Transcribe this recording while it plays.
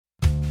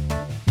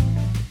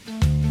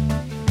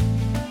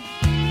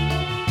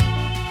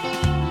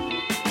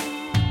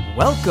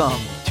Welcome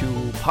to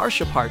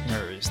Parsha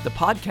Partners, the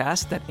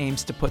podcast that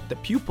aims to put the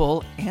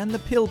pupil and the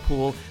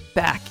pilpul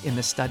back in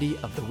the study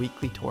of the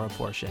weekly Torah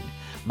portion.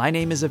 My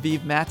name is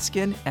Aviv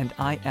Matskin, and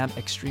I am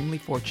extremely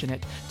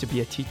fortunate to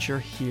be a teacher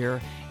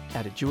here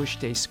at a Jewish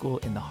day school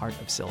in the heart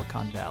of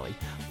Silicon Valley.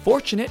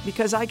 Fortunate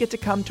because I get to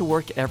come to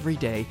work every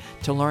day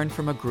to learn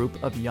from a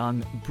group of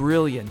young,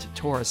 brilliant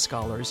Torah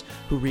scholars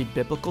who read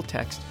biblical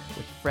text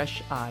with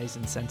fresh eyes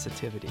and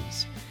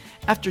sensitivities.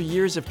 After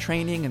years of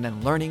training and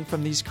then learning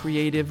from these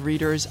creative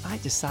readers, I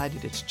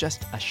decided it's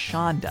just a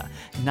shanda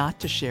not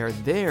to share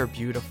their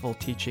beautiful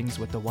teachings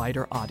with the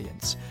wider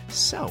audience.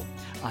 So,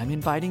 I'm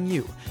inviting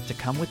you to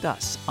come with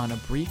us on a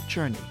brief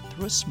journey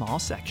through a small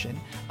section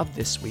of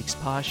this week's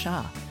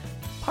Parashah.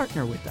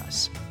 Partner with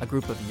us, a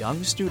group of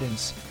young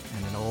students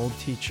and an old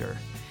teacher,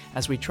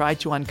 as we try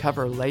to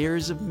uncover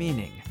layers of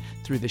meaning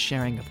through the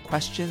sharing of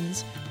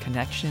questions,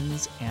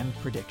 connections, and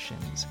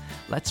predictions.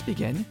 Let's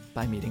begin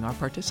by meeting our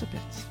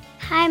participants.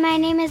 Hi, my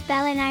name is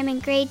Bella and I'm in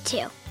grade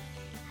 2.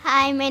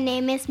 Hi, my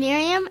name is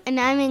Miriam and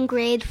I'm in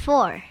grade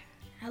 4.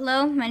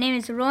 Hello, my name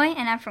is Roy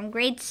and I'm from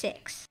grade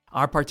 6.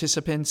 Our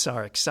participants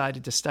are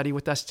excited to study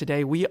with us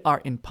today. We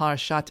are in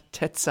Parashat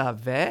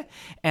Tetzaveh,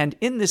 and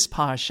in this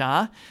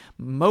parasha,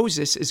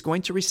 Moses is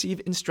going to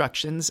receive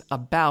instructions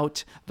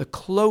about the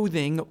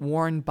clothing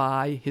worn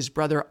by his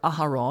brother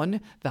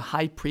Aharon, the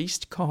high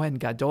priest, Kohen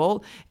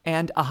Gadol,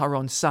 and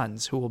Aharon's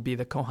sons, who will be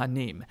the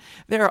Kohanim.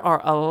 There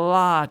are a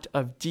lot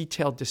of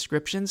detailed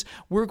descriptions.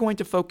 We're going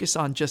to focus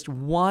on just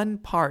one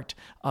part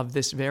of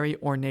this very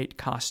ornate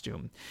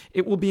costume.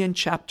 It will be in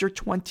chapter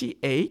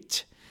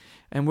 28,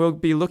 and we'll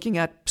be looking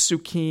at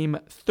Psukim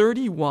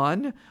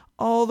 31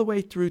 all the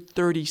way through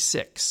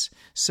 36.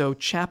 So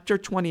chapter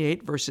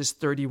 28, verses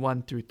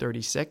 31 through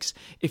 36.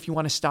 If you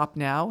want to stop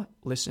now,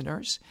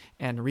 listeners,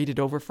 and read it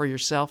over for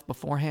yourself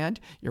beforehand,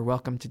 you're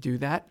welcome to do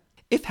that.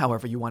 If,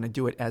 however, you want to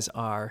do it as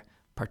our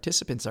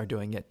participants are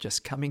doing it,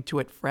 just coming to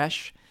it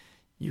fresh,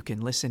 you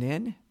can listen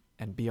in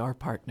and be our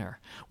partner.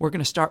 We're going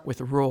to start with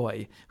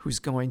Roy, who's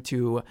going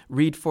to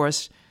read for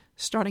us,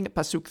 starting at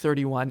Pasuk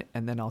 31,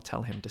 and then I'll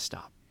tell him to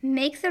stop.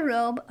 Make the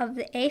robe of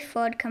the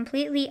ephod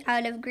completely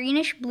out of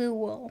greenish-blue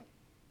wool.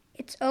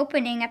 Its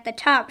opening at the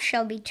top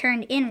shall be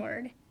turned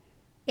inward.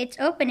 Its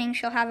opening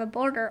shall have a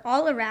border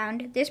all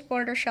around. This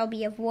border shall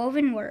be of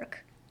woven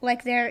work,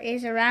 like there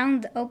is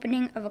around the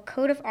opening of a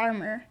coat of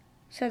armor,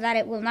 so that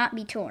it will not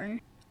be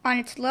torn. On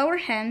its lower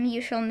hem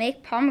you shall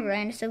make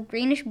pomegranates of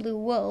greenish-blue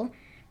wool,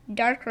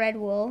 dark red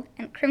wool,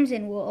 and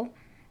crimson wool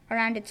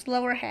around its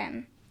lower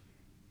hem.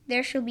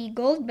 There shall be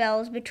gold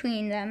bells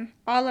between them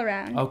all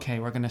around. Okay,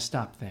 we're going to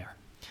stop there.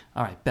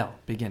 All right, Belle,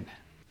 begin.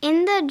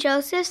 In the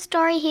Joseph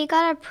story, he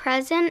got a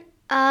present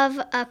of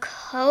a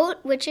coat,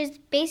 which is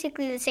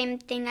basically the same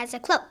thing as a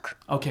cloak.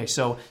 Okay,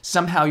 so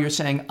somehow you're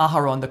saying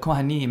Aharon, the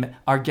Kohanim,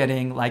 are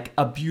getting like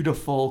a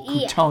beautiful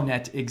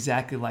coutonette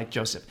exactly like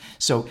Joseph.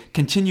 So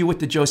continue with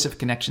the Joseph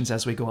connections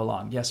as we go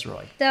along. Yes,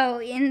 Roy?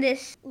 So in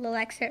this little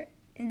excerpt,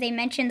 they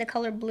mentioned the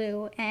color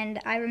blue, and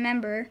I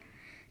remember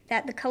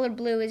that the color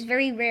blue is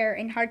very rare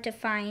and hard to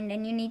find,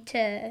 and you need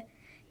to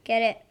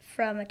get it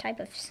from a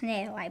type of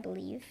snail, I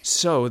believe.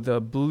 So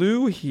the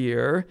blue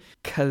here,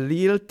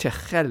 Kalil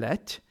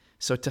Techelet.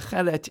 So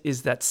Techelet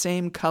is that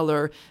same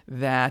color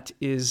that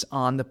is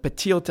on the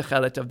Patil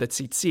Techelet of the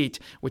Tzitzit,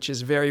 which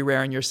is very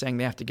rare, and you're saying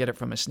they have to get it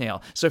from a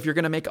snail. So if you're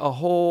going to make a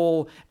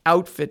whole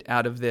outfit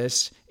out of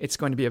this, it's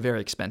going to be a very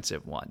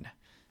expensive one.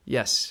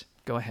 Yes.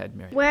 Go ahead,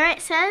 Miriam. Where it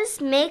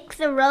says, make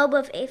the robe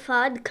of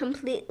ephod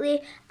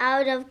completely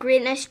out of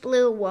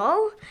greenish-blue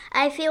wool,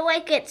 I feel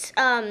like it's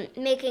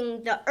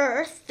making the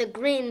earth, the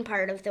green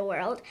part of the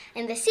world,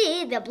 and the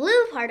sea, the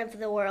blue part of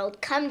the world,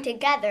 come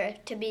together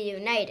to be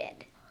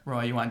united.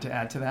 Roy, you want to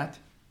add to that?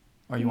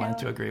 Or you wanted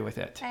to agree with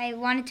it? I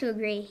wanted to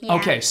agree. Yeah,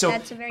 okay, so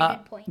that's a very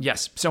good point.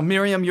 Yes. So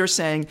Miriam, you're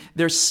saying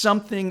there's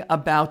something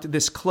about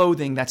this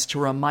clothing that's to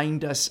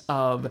remind us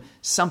of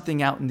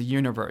something out in the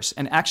universe.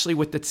 And actually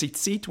with the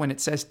tzitzit, when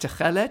it says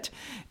techelet,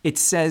 it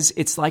says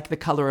it's like the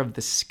color of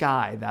the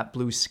sky, that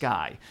blue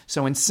sky.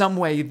 So in some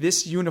way,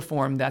 this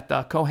uniform that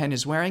the Kohen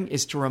is wearing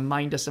is to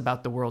remind us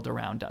about the world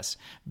around us.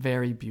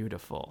 Very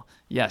beautiful.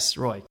 Yes,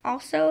 Roy.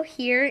 Also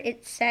here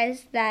it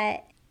says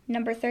that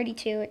Number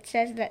 32, it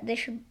says that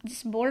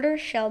this border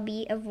shall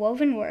be of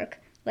woven work,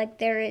 like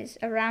there is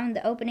around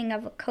the opening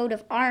of a coat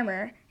of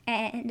armor.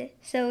 And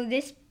so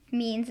this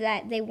means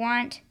that they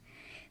want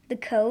the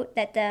coat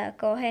that the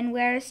Kohen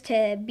wears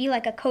to be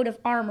like a coat of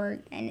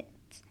armor, and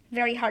it's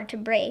very hard to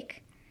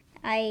break.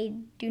 I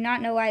do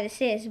not know why this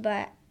is,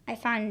 but I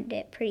found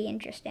it pretty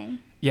interesting.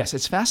 Yes,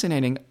 it's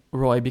fascinating,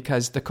 Roy,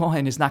 because the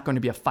Kohen is not going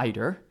to be a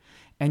fighter,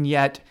 and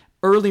yet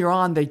earlier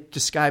on, they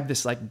described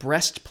this like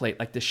breastplate,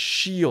 like the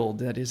shield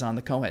that is on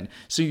the Kohen.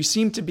 So it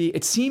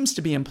seems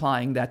to be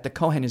implying that the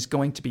Kohen is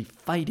going to be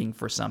fighting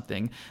for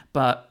something,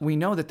 but we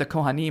know that the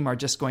Kohanim are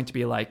just going to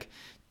be like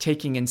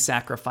taking in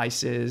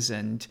sacrifices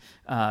and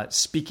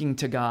speaking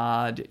to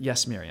God.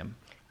 Yes, Miriam.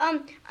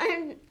 On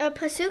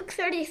Pasuk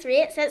 33,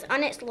 it says,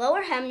 on its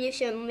lower hem you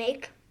shall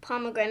make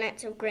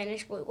pomegranates of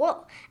greenish blue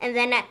wool. And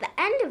then at the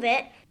end of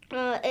it,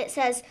 it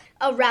says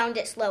around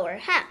its lower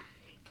hem.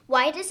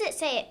 Why does it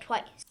say it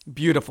twice?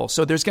 Beautiful.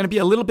 So there's going to be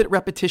a little bit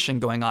repetition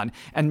going on.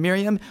 And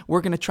Miriam,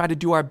 we're going to try to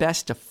do our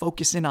best to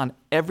focus in on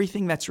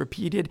everything that's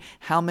repeated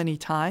how many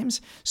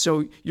times.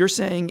 So you're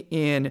saying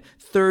in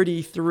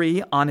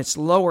 33, on its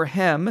lower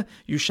hem,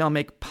 you shall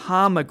make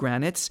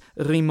pomegranates,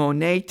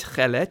 rimonei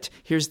tchelet.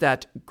 Here's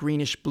that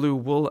greenish blue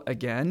wool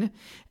again.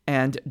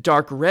 And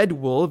dark red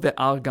wool,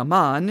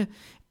 ve'argaman,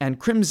 and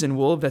crimson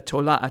wool,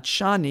 ve'tola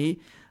atshani,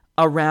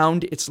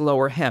 around its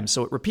lower hem.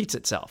 So it repeats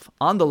itself.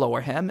 On the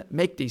lower hem,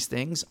 make these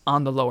things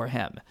on the lower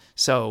hem.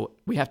 So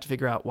we have to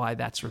figure out why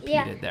that's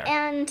repeated there.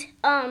 And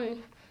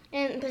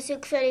in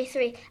Pasuk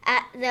 33,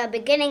 at the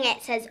beginning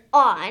it says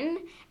on,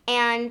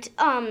 and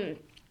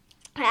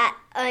at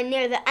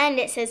near the end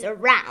it says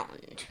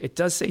around. It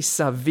does say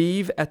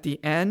saviv at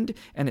the end,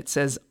 and it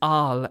says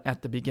al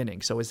at the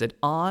beginning. So is it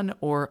on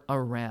or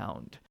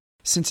around?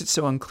 Since it's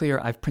so unclear,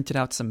 I've printed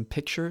out some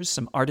pictures,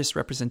 some artist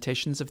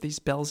representations of these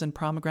bells and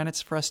pomegranates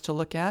for us to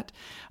look at.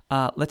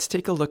 Let's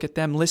take a look at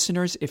them.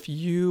 Listeners, if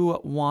you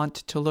want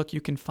to look,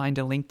 you can find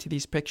a link to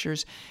these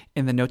pictures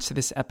in the notes to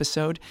this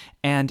episode.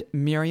 And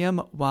Miriam,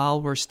 while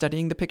we're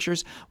studying the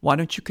pictures, why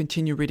don't you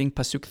continue reading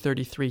Pasuk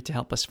 33 to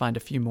help us find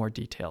a few more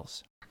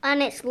details?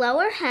 On its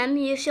lower hem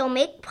you shall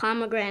make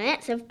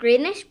pomegranates of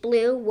greenish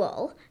blue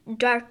wool,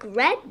 dark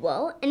red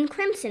wool, and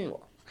crimson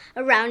wool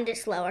around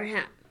its lower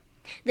hem.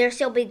 There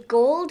shall be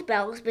gold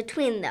bells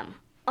between them,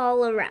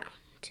 all around.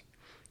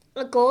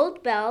 A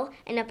gold bell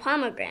and a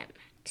pomegranate.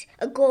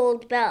 A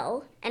gold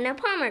bell and a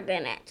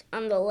pomegranate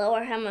on the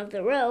lower hem of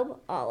the robe,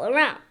 all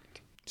around.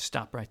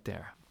 Stop right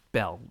there.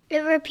 Bell. It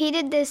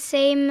repeated the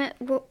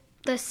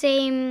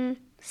same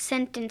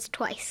sentence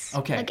twice.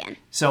 Okay. Again.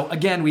 So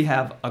again, we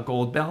have a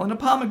gold bell and a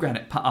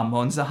pomegranate.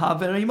 Pa'amon zahav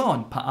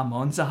verimon.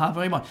 Pa'amon zahav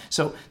verimon.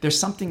 So there's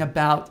something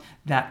about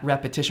that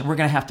repetition. We're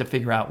going to have to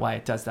figure out why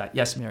it does that.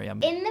 Yes,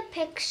 Miriam. In the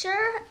picture,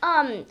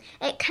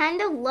 it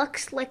kind of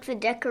looks like the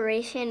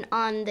decoration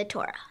on the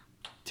Torah.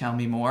 Tell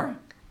me more.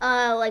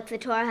 Like the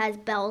Torah has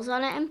bells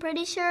on it, I'm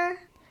pretty sure,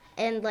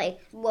 and like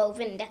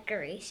woven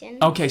decoration.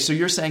 Okay, so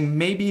you're saying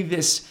maybe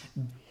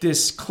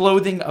this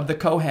clothing of the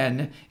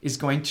Kohen is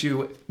going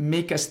to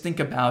make us think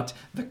about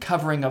the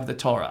covering of the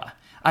Torah.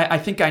 I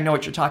think I know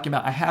what you're talking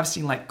about. I have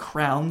seen like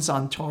crowns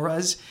on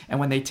Torahs, and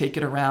when they take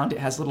it around, it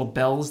has little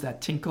bells that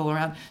tinkle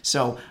around.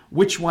 So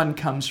which one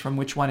comes from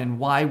which one, and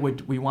why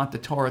would we want the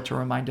Torah to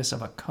remind us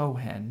of a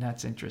Kohen?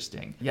 That's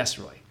interesting. Yes,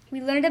 Roy. We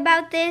learned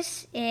about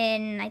this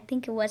in, I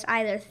think it was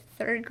either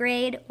 3rd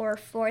grade or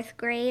 4th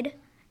grade.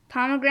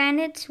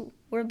 Pomegranates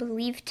were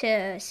believed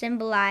to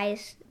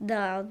symbolize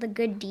the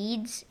good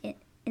deeds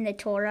in the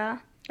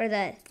Torah, or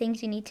the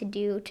things you need to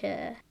do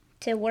to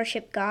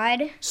worship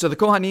God. So the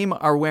Kohanim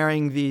are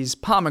wearing these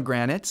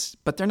pomegranates,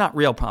 but they're not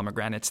real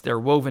pomegranates. They're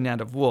woven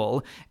out of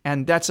wool,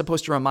 and that's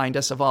supposed to remind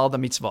us of all the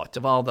mitzvot,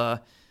 of all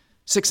the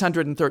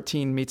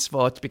 613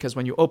 mitzvot, because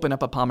when you open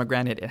up a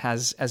pomegranate, it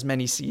has as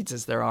many seeds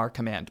as there are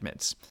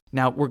commandments.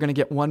 Now, we're going to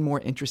get one more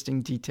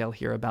interesting detail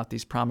here about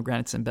these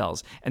pomegranates and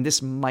bells, and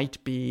this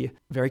might be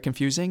very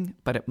confusing,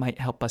 but it might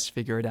help us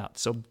figure it out.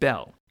 So,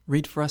 Bell,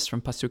 read for us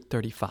from Pasuk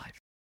 35.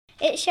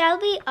 It shall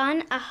be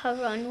on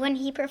Aharon when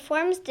he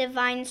performs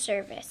divine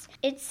service.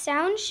 Its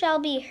sound shall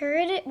be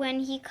heard when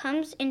he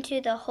comes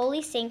into the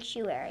holy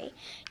sanctuary,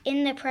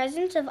 in the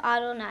presence of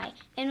Adonai,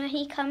 and when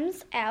he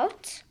comes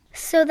out,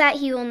 so that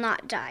he will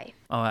not die.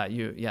 Oh,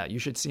 you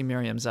should see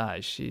Miriam's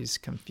eyes. She's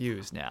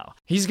confused now.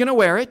 He's going to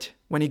wear it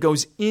when he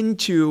goes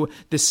into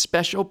this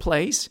special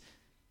place,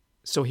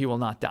 so he will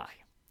not die.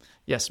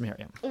 Yes,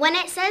 Miriam. When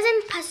it says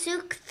in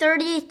Pasuk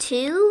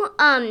 32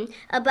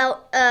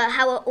 about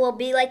how it will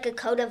be like a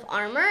coat of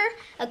armor,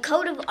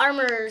 coats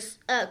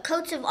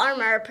of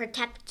armor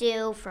protect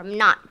you from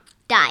not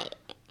dying.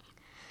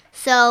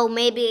 So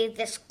maybe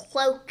this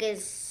cloak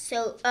is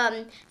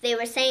they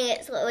were saying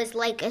it was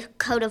like a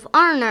coat of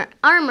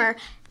armor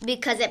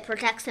because it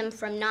protects him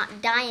from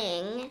not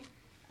dying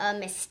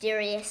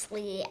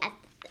mysteriously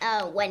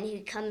when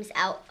he comes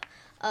out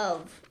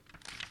of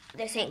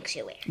the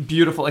sanctuary.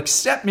 Beautiful.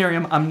 Except,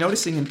 Miriam, I'm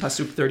noticing in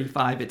Pasuk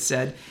 35 it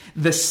said,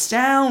 the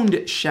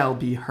sound shall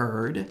be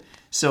heard.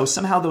 So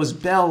somehow those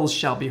bells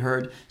shall be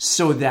heard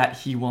so that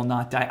he will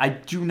not die. I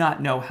do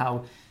not know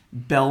how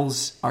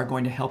bells are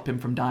going to help him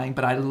from dying,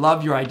 but I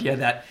love your idea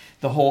that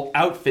the whole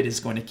outfit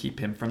is going to keep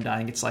him from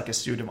dying. It's like a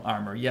suit of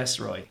armor. Yes,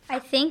 Roy? I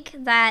think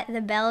that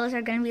the bells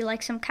are going to be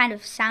like some kind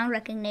of sound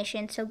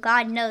recognition, so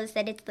God knows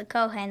that it's the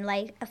Kohen,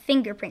 like a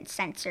fingerprint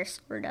sensor,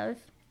 sort of.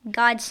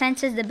 God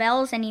senses the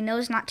bells, and he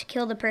knows not to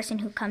kill the person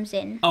who comes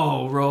in.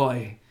 Oh,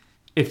 Roy,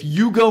 if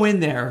you go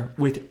in there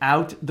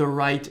without the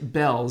right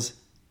bells,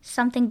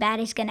 something bad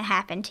is going to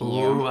happen to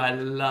you. Oh, I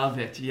love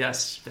it.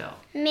 Yes, Phil.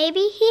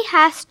 Maybe he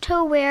has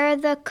to wear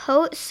the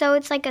coat so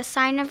it's like a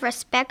sign of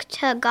respect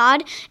to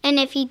God, and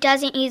if he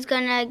doesn't, he's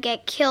going to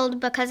get killed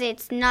because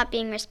it's not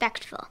being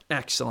respectful.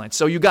 Excellent.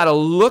 So you got to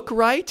look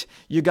right.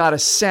 You got to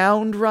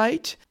sound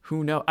right.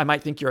 Who knows? I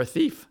might think you're a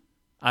thief.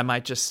 I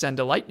might just send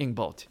a lightning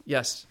bolt.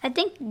 Yes. I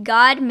think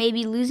God may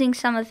be losing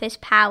some of his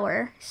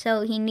power,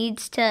 so he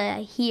needs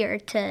to hear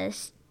to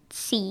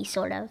see,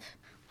 sort of.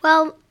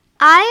 Well,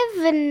 I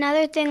have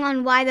another thing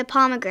on why the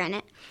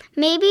pomegranate.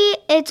 Maybe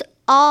it's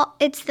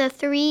the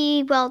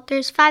three, well,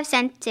 there's 5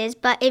 senses,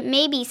 but it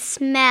may be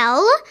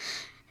smell,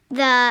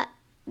 the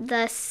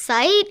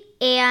sight,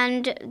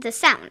 and the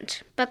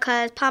sound,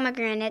 because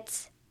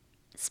pomegranates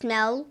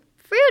smell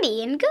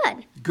fruity and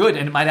good. Good,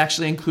 and it might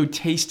actually include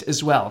taste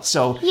as well.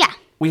 So Yeah.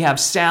 we have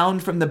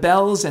sound from the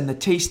bells and the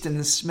taste and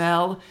the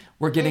smell.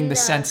 We're getting the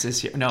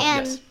senses here. No,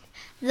 and yes.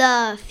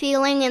 the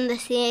feeling and the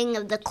seeing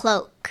of the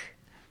cloak.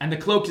 And the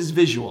cloak is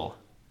visual.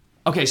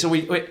 Okay, so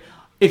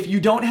if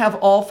you don't have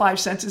all 5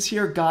 senses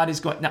here, God is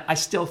going... Now, I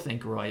still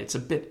think, Roy, it's a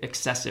bit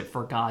excessive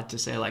for God to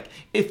say, like,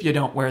 if you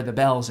don't wear the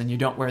bells and you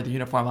don't wear the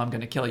uniform, I'm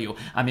going to kill you.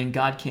 I mean,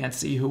 God can't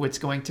see who it's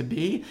going to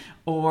be?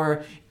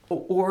 Or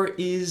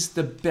is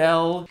the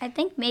bell... I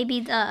think maybe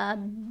the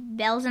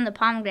bells and the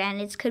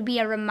pomegranates could be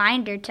a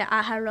reminder to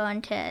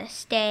Aharon to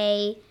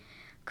stay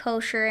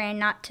kosher and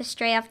not to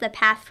stray off the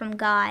path from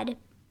God.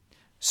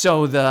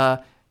 So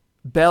the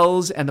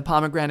bells and the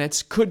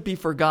pomegranates could be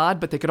for God,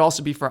 but they could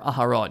also be for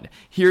Aharon.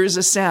 Here's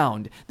a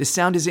sound. The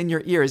sound is in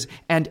your ears,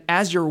 and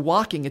as you're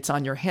walking, it's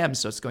on your hem,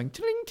 so it's going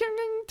tling,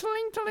 tling,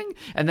 tling, tling.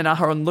 And then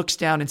Aharon looks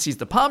down and sees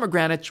the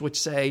pomegranates, which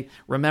say,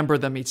 remember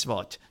the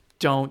mitzvot.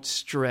 Don't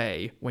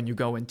stray when you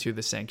go into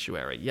the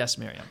sanctuary. Yes,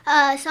 Miriam?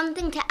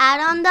 Something to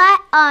add on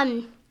that.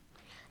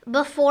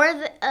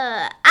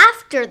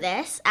 After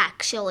this,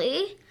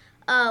 actually,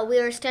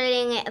 we were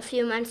studying it a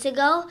few months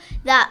ago,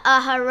 that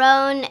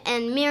Aharon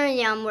and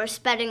Miriam were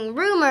spreading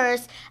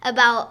rumors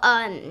about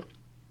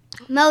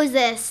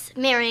Moses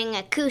marrying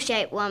a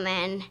Cushite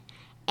woman,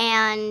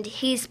 and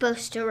he's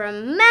supposed to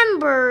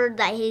remember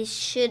that he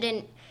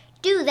shouldn't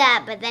do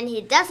that, but then he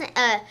doesn't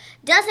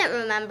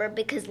remember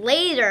because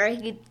later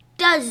he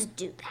does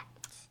do that.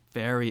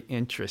 Very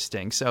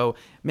interesting. So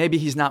maybe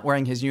he's not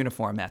wearing his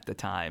uniform at the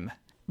time.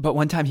 But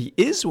one time he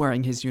is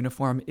wearing his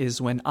uniform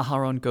is when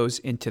Aharon goes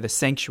into the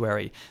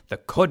sanctuary, the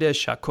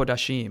Kodesh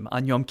HaKodashim,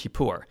 on Yom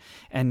Kippur.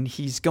 And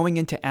he's going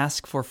in to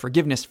ask for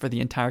forgiveness for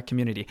the entire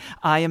community.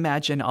 I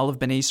imagine all of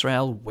Bnei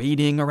Israel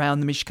waiting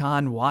around the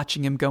Mishkan,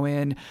 watching him go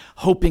in,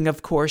 hoping,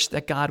 of course,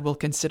 that God will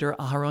consider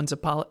Aharon's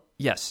apology.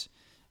 Yes.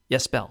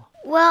 Yes, Belle.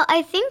 Well,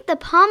 I think the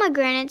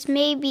pomegranates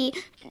maybe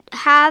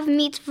have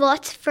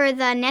mitzvot for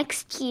the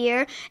next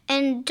year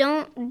and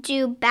don't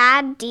do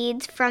bad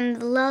deeds from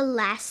the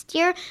last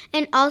year.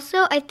 And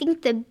also, I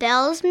think the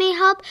bells may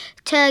help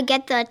to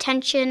get the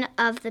attention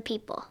of the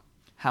people.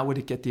 How would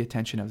it get the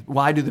attention of...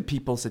 Why do the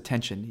people's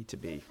attention need to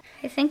be?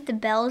 I think the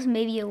bells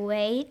may be a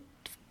way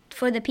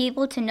for the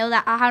people to know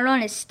that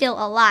Aharon is still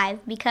alive,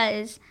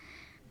 because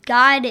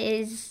God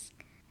has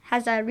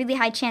a really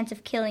high chance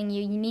of killing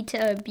you. You need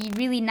to be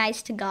really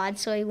nice to God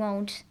so he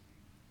won't,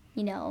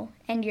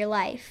 end your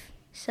life.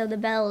 So the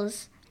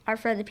bells are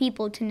for the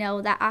people to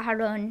know that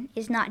Aharon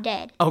is not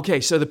dead.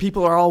 Okay, so the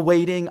people are all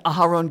waiting.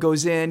 Aharon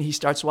goes in. He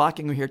starts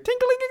walking. We hear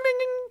tingling,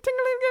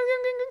 tingling,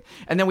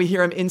 and then we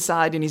hear him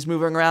inside, and he's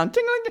moving around,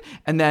 tingling,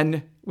 and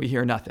then we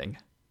hear nothing.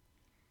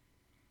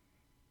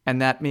 And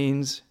that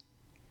means?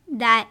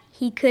 That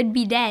he could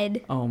be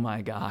dead. Oh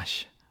my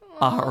gosh.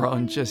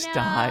 Aharon just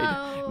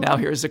died. Now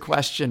here's a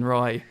question,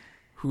 Roy.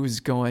 Who's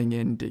going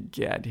in to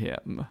get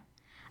him?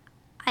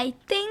 I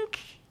think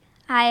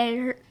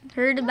I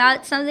heard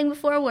about something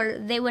before where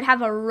they would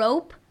have a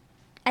rope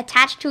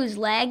attached to his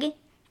leg,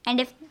 and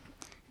if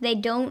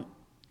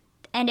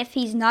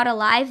he's not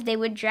alive, they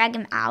would drag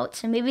him out.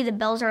 So maybe the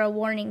bells are a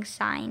warning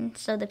sign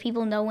so the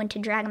people know when to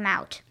drag him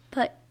out.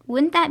 But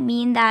wouldn't that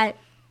mean that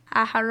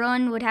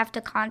Aharon would have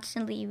to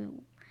constantly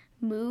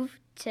move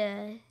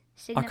to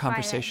Our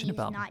conversation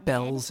about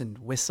bells and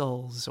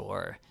whistles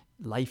or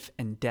life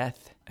and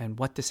death and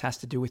what this has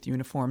to do with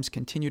uniforms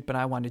continued, but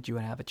I wanted you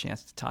to have a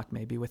chance to talk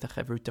maybe with a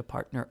Chavruta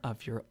partner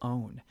of your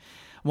own.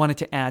 Wanted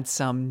to add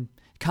some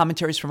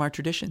commentaries from our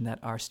tradition that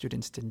our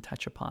students didn't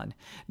touch upon.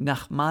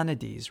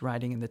 Nachmanides,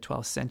 writing in the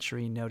 12th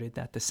century, noted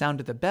that the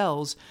sound of the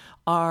bells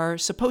are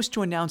supposed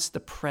to announce the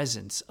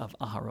presence of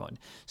Aharon,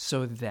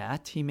 so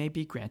that he may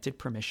be granted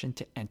permission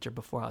to enter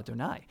before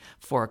Adonai.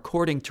 For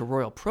according to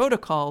royal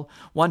protocol,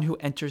 one who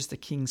enters the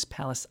king's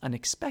palace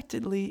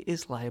unexpectedly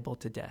is liable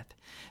to death.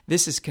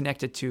 This is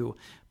connected to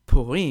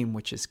Purim,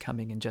 which is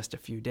coming in just a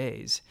few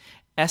days.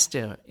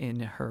 Esther, in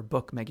her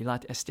book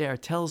Megillat Esther,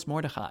 tells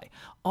Mordechai,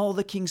 all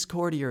the king's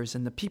courtiers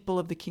and the people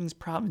of the king's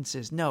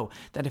provinces know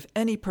that if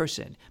any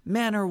person,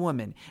 man or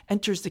woman,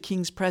 enters the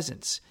king's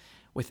presence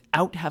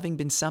without having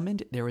been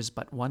summoned, there is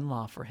but one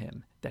law for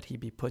him, that he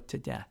be put to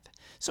death.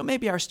 So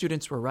maybe our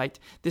students were right.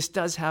 This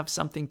does have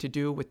something to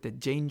do with the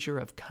danger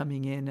of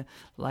coming in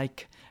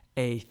like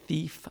a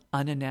thief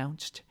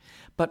unannounced.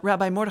 But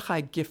Rabbi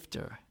Mordechai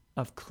Gifter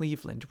of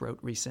Cleveland wrote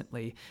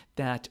recently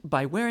that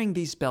by wearing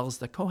these bells,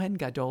 the Kohen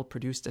Gadol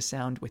produced a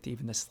sound with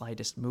even the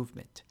slightest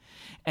movement.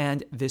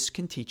 And this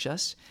can teach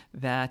us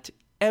that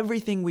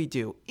everything we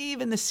do,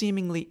 even the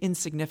seemingly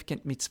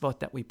insignificant mitzvot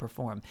that we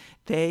perform,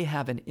 they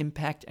have an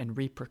impact and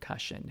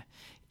repercussion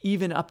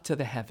even up to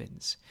the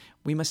heavens.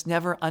 We must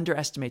never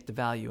underestimate the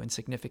value and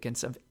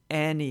significance of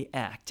any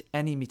act,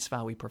 any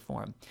mitzvah we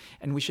perform,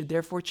 and we should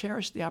therefore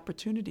cherish the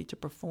opportunity to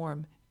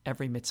perform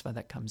every mitzvah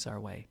that comes our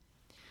way.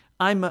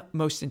 I'm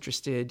most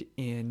interested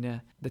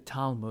in the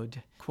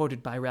Talmud,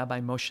 quoted by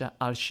Rabbi Moshe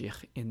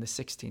Alshich in the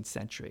 16th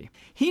century.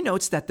 He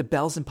notes that the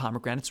bells and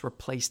pomegranates were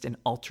placed in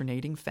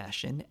alternating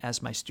fashion,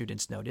 as my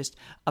students noticed,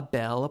 a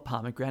bell, a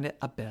pomegranate,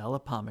 a bell, a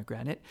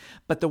pomegranate.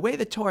 But the way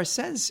the Torah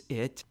says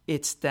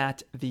it's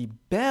that the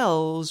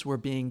bells were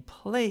being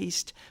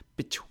placed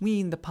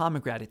between the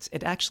pomegranates.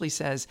 It actually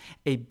says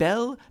a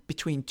bell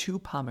between two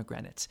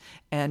pomegranates.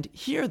 And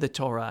here the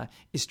Torah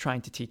is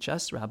trying to teach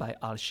us, Rabbi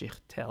Alshich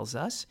tells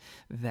us,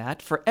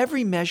 that for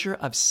every measure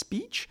of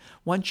speech,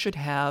 one should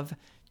have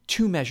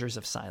two measures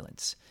of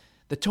silence.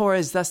 The Torah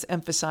is thus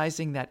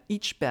emphasizing that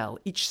each bell,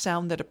 each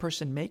sound that a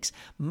person makes,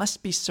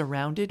 must be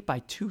surrounded by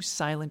two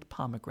silent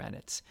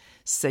pomegranates.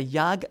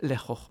 Seyag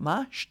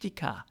lechochma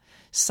shtika.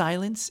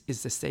 Silence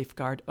is the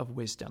safeguard of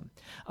wisdom.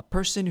 A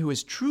person who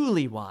is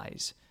truly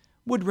wise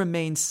would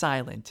remain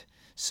silent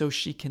so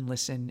she can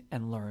listen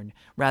and learn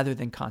rather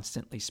than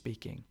constantly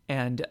speaking.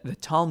 And the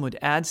Talmud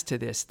adds to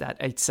this that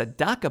a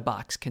tzedakah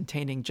box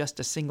containing just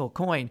a single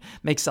coin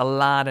makes a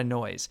lot of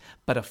noise,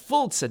 but a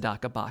full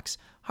tzedakah box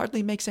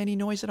hardly makes any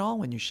noise at all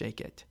when you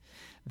shake it.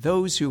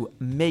 Those who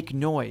make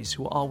noise,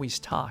 who always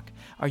talk,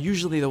 are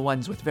usually the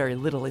ones with very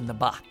little in the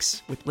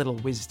box, with little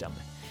wisdom.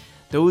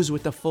 Those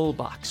with the full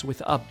box,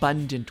 with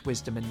abundant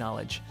wisdom and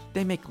knowledge,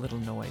 they make little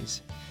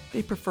noise.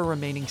 They prefer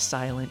remaining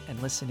silent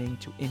and listening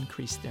to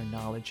increase their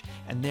knowledge,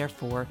 and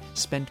therefore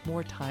spend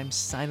more time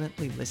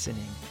silently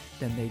listening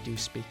than they do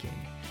speaking.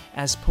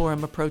 As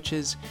Purim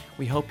approaches,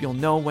 we hope you'll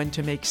know when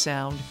to make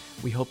sound,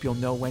 we hope you'll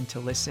know when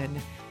to listen,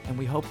 and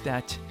we hope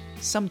that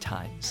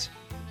sometimes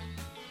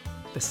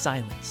the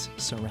silence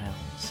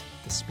surrounds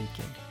the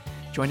speaking.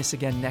 Join us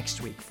again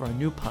next week for a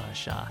new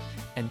parasha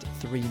and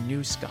 3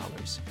 new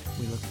scholars.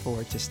 We look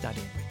forward to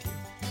studying with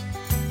you.